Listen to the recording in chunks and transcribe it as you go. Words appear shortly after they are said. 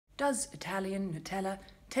Does Italian Nutella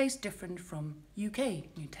taste different from UK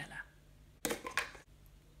Nutella?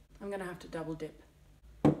 I'm gonna have to double dip.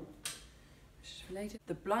 This is related.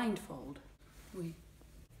 The blindfold.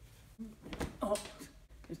 Oh.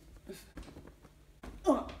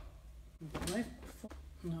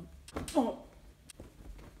 No. Oh.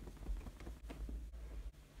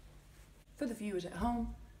 For the viewers at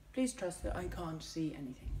home, please trust that I can't see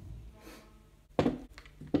anything.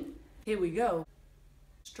 Here we go.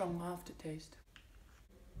 Strong aftertaste.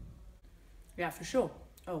 Yeah, for sure.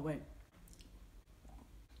 Oh, wait.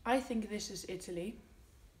 I think this is Italy.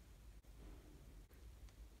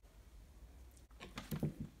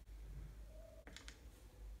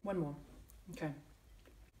 One more. Okay.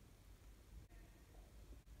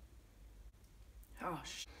 Oh,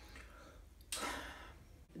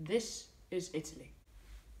 this is Italy.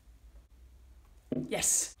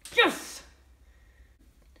 Yes! Yes!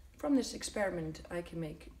 From this experiment, I can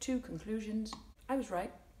make two conclusions. I was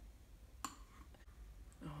right.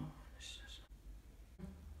 Oh,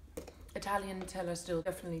 Italian Nutella still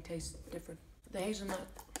definitely tastes different. The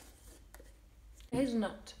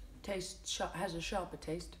hazelnut has a sharper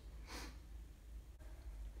taste.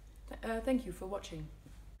 Thank you for watching.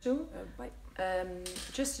 So, bye.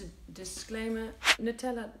 Just a disclaimer,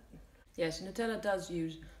 Nutella does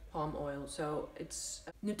use palm oil, so it's...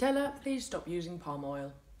 Nutella, please stop using palm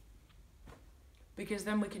oil. Because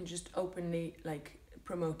then we can just openly, like,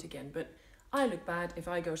 promote again. But I look bad if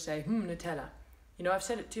I go say, Nutella. You know, I've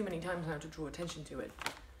said it too many times now to draw attention to it.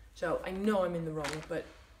 So I know I'm in the wrong, but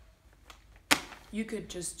you could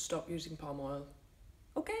just stop using palm oil.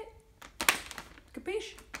 Okay?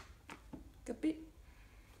 Capiche? Capiche?